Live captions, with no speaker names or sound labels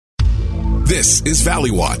This is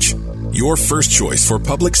Valley Watch, your first choice for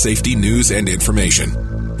public safety news and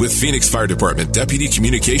information. With Phoenix Fire Department Deputy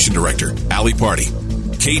Communication Director Ali Pardi,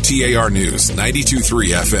 KTAR News 92.3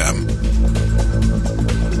 FM.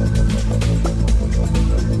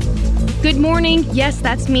 Good morning. Yes,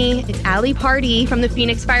 that's me. It's Ali Pardi from the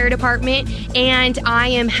Phoenix Fire Department, and I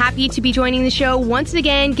am happy to be joining the show once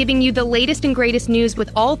again, giving you the latest and greatest news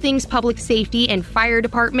with all things public safety and fire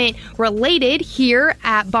department related here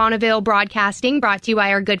at Bonneville Broadcasting, brought to you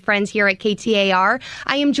by our good friends here at KTAR.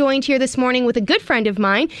 I am joined here this morning with a good friend of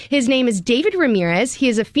mine. His name is David Ramirez. He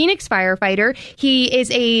is a Phoenix firefighter. He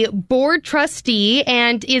is a board trustee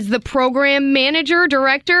and is the program manager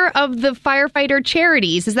director of the Firefighter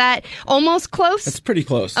Charities. Is that almost close? It's pretty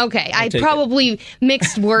close. Okay, I probably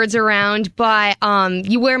mixed words around, but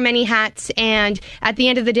you wear many hats, and at the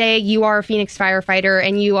end of the day, you are a Phoenix firefighter,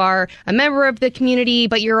 and you are a member of the community,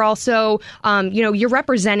 but you're also, you're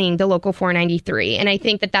representing the local 493, and I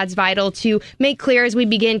think that that's vital to make clear as we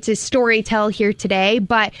begin to story tell here today.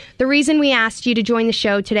 But the reason we asked you to join the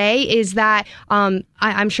show today is that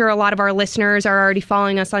I'm sure a lot of our listeners are already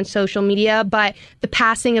following us on social media, but the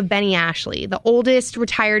passing of Benny Ashley, the oldest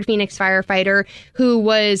retired Phoenix firefighter who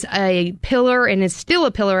was a pillar and is still a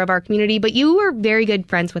pillar of our community, but you were very good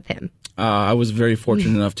friends with him. I was very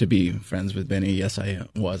fortunate enough to be friends with Benny. Yes, I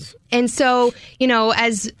was. And so,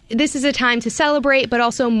 as this is a time to celebrate, but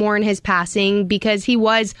also mourn his passing because he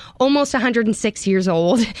was almost 106 years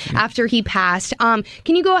old after he passed. Can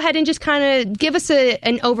you go ahead and just kind of give us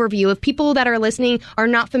an overview of people that are listening are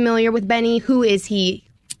not familiar with Benny? Who is he?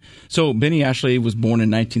 So Benny Ashley was born in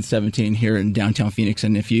 1917 here in downtown Phoenix,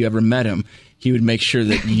 and if you ever met him, he would make sure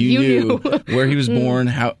that you knew where he was born,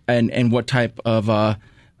 how and what type of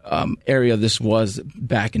area this was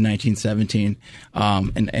back in 1917,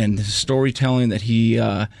 and the storytelling that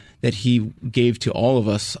he gave to all of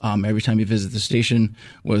us every time he visited the station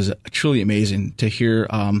was truly amazing. To hear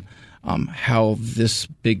how this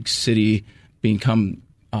big city come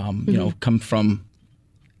from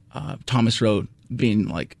Thomas Road, being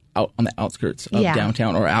like out on the outskirts of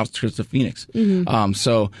downtown or outskirts of Phoenix. Benny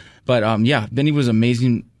was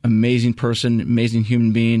amazing person, amazing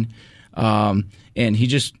human being. And he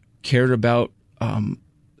just cared about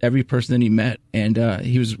every person that he met. And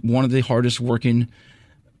he was one of the hardest working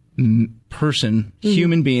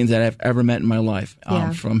human beings that I've ever met in my life.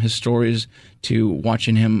 From his stories to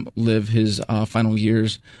watching him live his final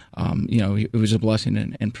years, it was a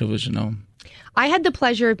blessing and privilege to know him. I had the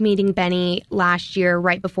pleasure of meeting Benny last year,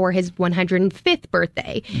 right before his 105th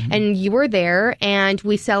birthday. And you were there, and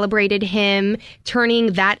we celebrated him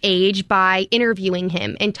turning that age by interviewing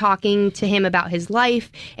him and talking to him about his life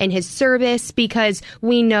and his service, because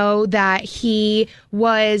we know that he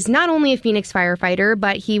was not only a Phoenix firefighter,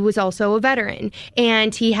 but he was also a veteran.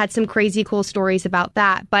 And he had some crazy cool stories about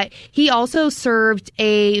that. But he also served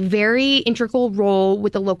a very integral role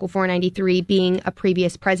with the local 493, being a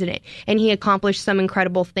previous president. And he accomplished some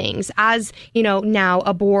incredible things. As now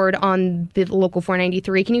aboard on the local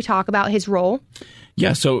 493, can you talk about his role?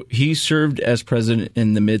 Yeah, so he served as president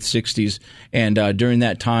in the mid-'60s, and during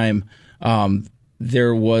that time,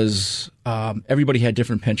 there was everybody had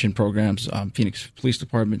different pension programs: Phoenix Police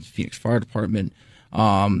Department, Phoenix Fire Department,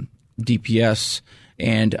 DPS,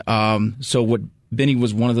 and so what Benny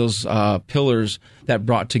was one of those pillars that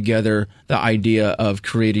brought together the idea of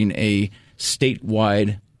creating a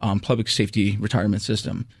statewide public safety retirement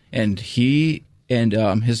system. And he and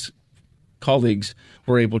his colleagues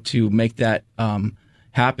were able to make that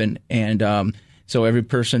happen. And so every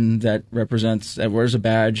person that wears a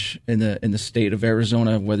badge in the state of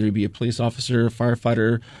Arizona, whether he be a police officer, a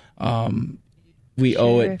firefighter, we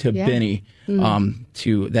owe it to Benny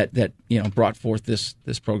to that brought forth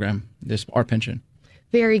this program, our pension.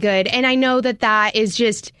 Very good. And I know that is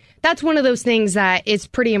just, that's one of those things that is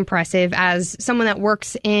pretty impressive as someone that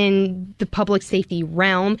works in the public safety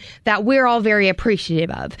realm that we're all very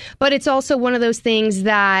appreciative of. But it's also one of those things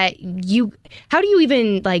that how do you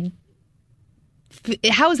even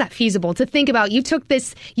how is that feasible to think about? You took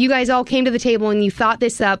this, you guys all came to the table and you thought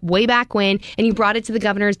this up way back when, and you brought it to the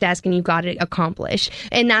governor's desk and you got it accomplished.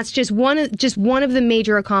 And that's just one of the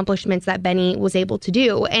major accomplishments that Benny was able to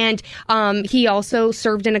do. And he also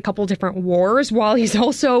served in a couple different wars while he's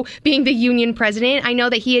also being the union president. I know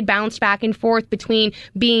that he had bounced back and forth between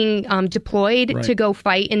being deployed to go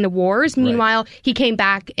fight in the wars. Meanwhile, he came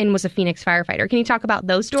back and was a Phoenix firefighter. Can you talk about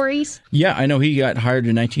those stories? Yeah, I know he got hired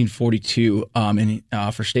in 1942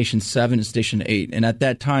 for Station 7 and Station 8. And at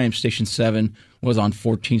that time, Station 7 was on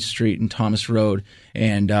 14th Street and Thomas Road.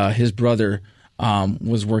 And his brother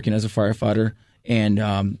was working as a firefighter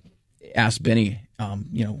and asked Benny,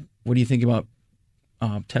 what do you think about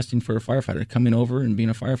testing for a firefighter, coming over and being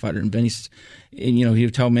a firefighter? And Benny's, he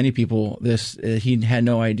would tell many people this. He had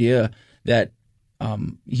no idea that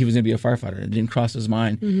he was going to be a firefighter. It didn't cross his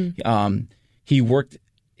mind. Mm-hmm.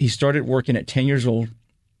 He started working at 10 years old.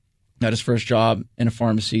 Got his first job in a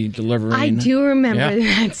pharmacy delivering. I do remember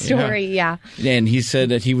that story. Yeah. And he said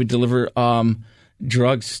that he would deliver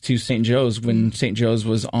drugs to St. Joe's when St. Joe's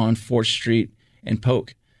was on 4th Street and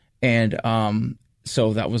Polk. And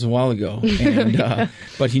so that was a while ago. And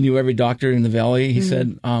but he knew every doctor in the valley, he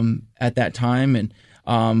said, at that time. And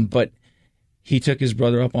but he took his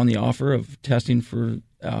brother up on the offer of testing for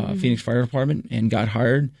Phoenix Fire Department and got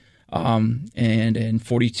hired and in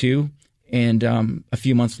 42. And a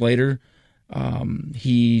few months later,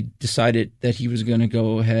 he decided that he was going to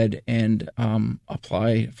go ahead and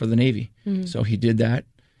apply for the Navy. Mm-hmm. So he did that.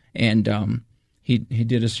 And he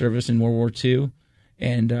did a service in World War II.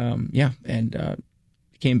 And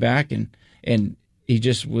came back. And he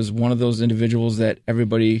just was one of those individuals that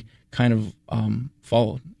everybody kind of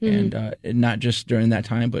followed. Mm-hmm. And not just during that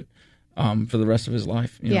time, but for the rest of his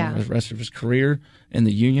life, the rest of his career in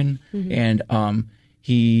the Union. Mm-hmm. And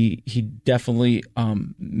he definitely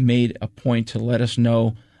made a point to let us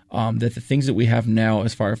know that the things that we have now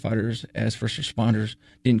as firefighters, as first responders,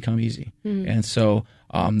 didn't come easy. Mm-hmm. And so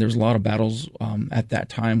there's a lot of battles at that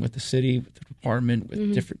time with the city, with the department,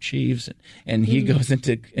 with different chiefs, and he goes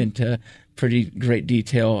into pretty great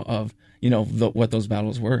detail of what those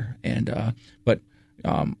battles were. And but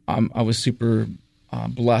I was super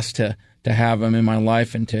blessed to have him in my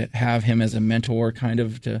life and to have him as a mentor, kind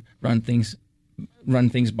of to run things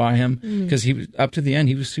by him, because he was up to the end.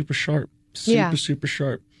 He was super sharp, super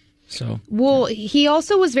sharp. So, well, he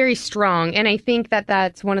also was very strong, and I think that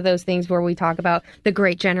that's one of those things where we talk about the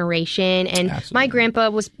great generation. And absolutely. My grandpa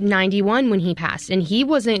was 91 when he passed, and he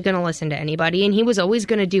wasn't going to listen to anybody, and he was always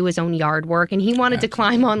going to do his own yard work, and he wanted to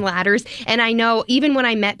climb on ladders. And I know even when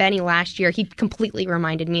I met Benny last year, he completely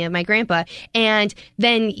reminded me of my grandpa. And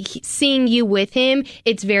then seeing you with him,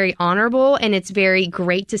 it's very honorable, and it's very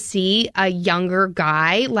great to see a younger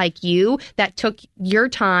guy like you that took your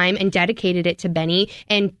time and dedicated it to Benny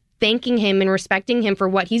and thanking him and respecting him for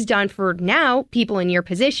what he's done for now people in your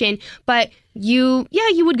position. But you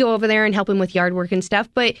would go over there and help him with yard work and stuff.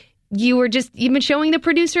 But you were just even showing the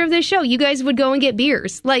producer of this show, you guys would go and get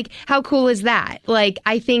beers. Like, how cool is that? Like,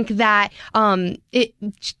 I think that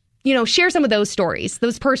share some of those stories,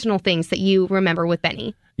 those personal things that you remember with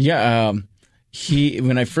Benny. Yeah,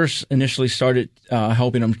 when I first initially started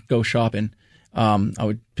helping him go shopping, I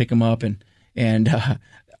would pick him up and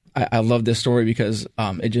I love this story because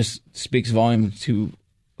it just speaks volume to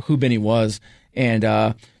who Benny was. And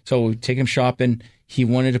so we take him shopping. He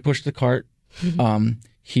wanted to push the cart.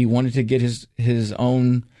 He wanted to get his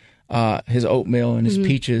own his oatmeal and his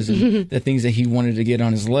peaches and the things that he wanted to get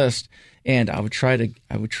on his list. And I would try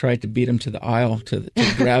to beat him to the aisle to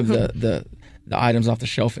grab the items off the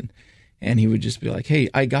shelf, and he would just be like, "Hey,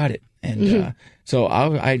 I got it." And so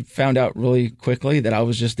I found out really quickly that I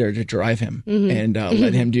was just there to drive him and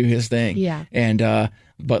let him do his thing. Yeah. And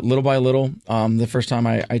but little by little, the first time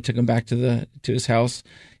I took him back to his house,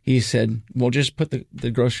 he said, "Well, just put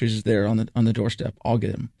the groceries there on the doorstep. I'll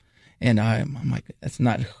get them." And I'm like, that's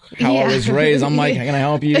not how I was raised. I'm like, how can I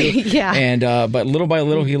help you? Yeah. And but little by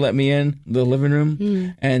little, he let me in the living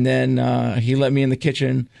room, and then he let me in the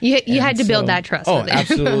kitchen. You had to build that trust. Oh, with it.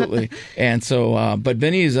 Absolutely. And so, but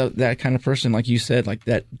Benny is that kind of person, like you said, like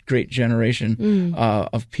that great generation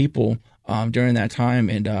of people during that time.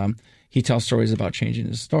 And he tells stories about changing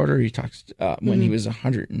his starter. He talks when he was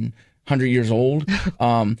 100 years old.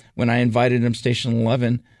 When I invited him Station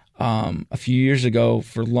 11. A few years ago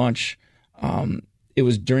for lunch, it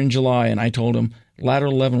was during July, and I told him, Ladder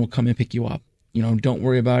 11 will come and pick you up. Don't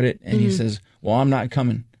worry about it. And he says, well, I'm not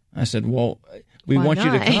coming. I said, well, we want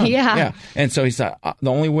you to come. Yeah. And so he said,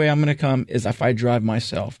 the only way I'm going to come is if I drive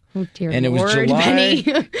myself. Oh, dear and Lord, it was July.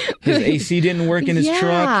 Benny. His AC didn't work in his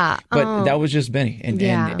truck, but that was just Benny. And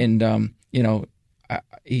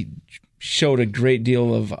he showed a great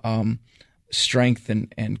deal of strength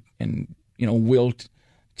and will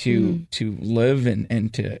to live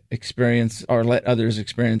and to experience or let others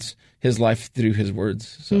experience his life through his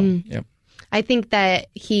words. So, yep. I think that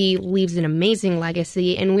he leaves an amazing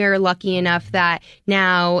legacy, and we're lucky enough that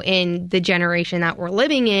now in the generation that we're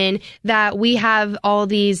living in, that we have all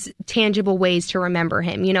these tangible ways to remember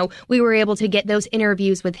him. You know, we were able to get those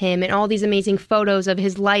interviews with him and all these amazing photos of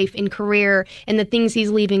his life and career and the things he's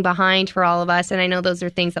leaving behind for all of us. And I know those are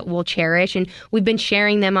things that we'll cherish, and we've been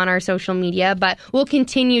sharing them on our social media, but we'll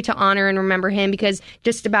continue to honor and remember him, because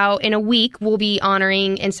just about in a week, we'll be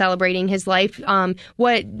honoring and celebrating his life.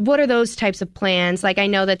 What are those types of plans? Like, I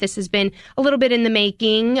know that this has been a little bit in the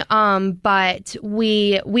making, but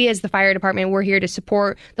we as the fire department, we're here to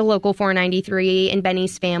support the local 493 and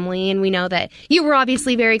Benny's family, and we know that you were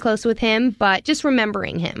obviously very close with him, but just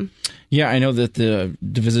remembering him. Yeah, I know that the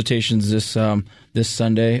visitations this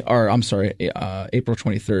Sunday, or I'm sorry, April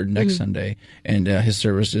 23rd, next Sunday, and his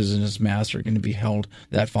services and his mass are going to be held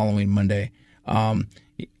that following Monday.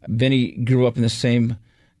 Benny grew up in the same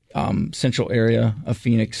central area of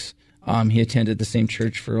Phoenix. He attended the same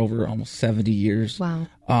church for over almost 70 years. Wow.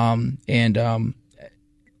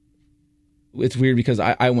 It's weird because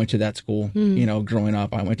I went to that school, you know, growing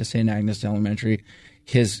up. I went to St. Agnes Elementary.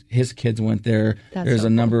 His kids went there. There's a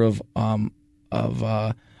number of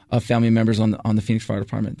family members on the Phoenix Fire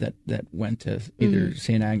Department that went to either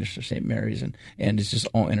St. Agnes or St. Mary's, and it's just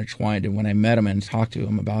all intertwined. And when I met him and talked to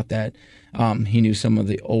him about that, he knew some of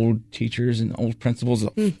the old teachers and old principals,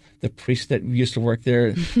 the priests that used to work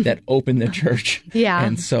there that opened the church. Yeah.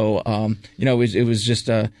 And so, you know, it was just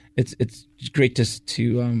it's great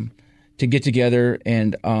to get together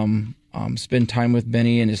and spend time with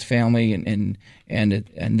Benny and his family, and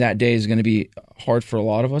that day is going to be hard for a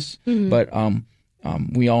lot of us, but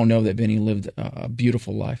we all know that Benny lived a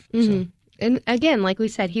beautiful life. So. And again, like we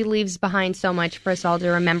said, he leaves behind so much for us all to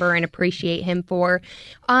remember and appreciate him for.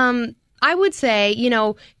 I would say, you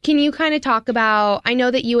know, can you kind of talk about, I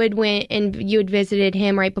know that you had went and you had visited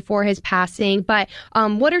him right before his passing, but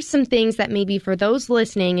what are some things that maybe for those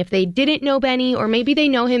listening, if they didn't know Benny, or maybe they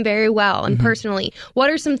know him very well and personally,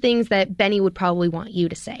 what are some things that Benny would probably want you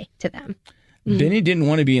to say to them? Benny didn't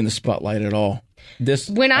want to be in the spotlight at all.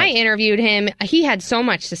 When I interviewed him, he had so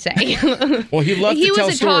much to say. Well, he loved to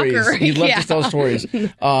tell stories. Talker. He loved to tell stories.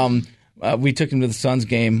 We took him to the Suns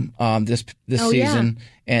game this season,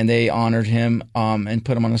 and they honored him and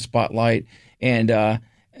put him on the spotlight. And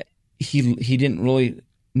he didn't really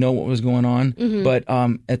know what was going on, but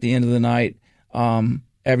at the end of the night,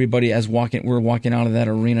 everybody we're walking out of that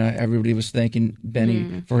arena, everybody was thanking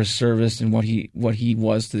Benny for his service and what he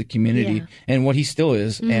was to the community and what he still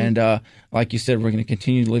is. And like you said, we're going to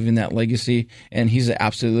continue living that legacy. And he's an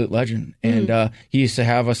absolute legend. And he used to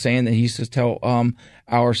have a saying that he used to tell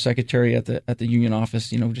our secretary at the union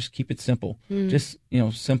office, you know, just keep it simple, just, you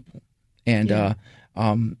know, simple. And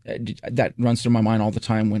that runs through my mind all the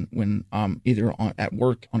time when either at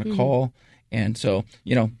work on a call. And so,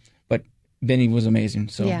 you know. Benny was amazing,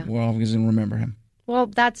 so we're always going to remember him. Well,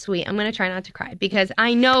 that's sweet. I'm going to try not to cry, because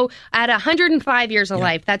I know at 105 years of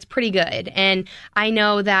life, that's pretty good. And I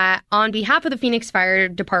know that on behalf of the Phoenix Fire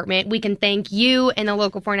Department, we can thank you and the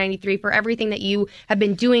local 493 for everything that you have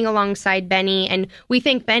been doing alongside Benny. And we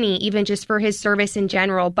thank Benny even just for his service in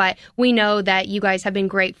general. But we know that you guys have been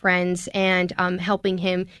great friends and helping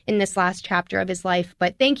him in this last chapter of his life.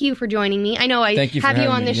 But thank you for joining me. I know I have you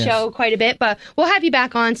on the show quite a bit, but we'll have you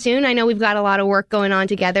back on soon. I know we've got a lot of work going on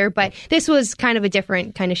together, but this was kind of a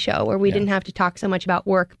different kind of show where we didn't have to talk so much about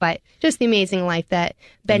work, but just the amazing life that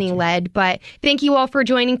Benny led. But thank you all for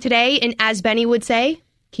joining today. And as Benny would say,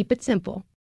 keep it simple.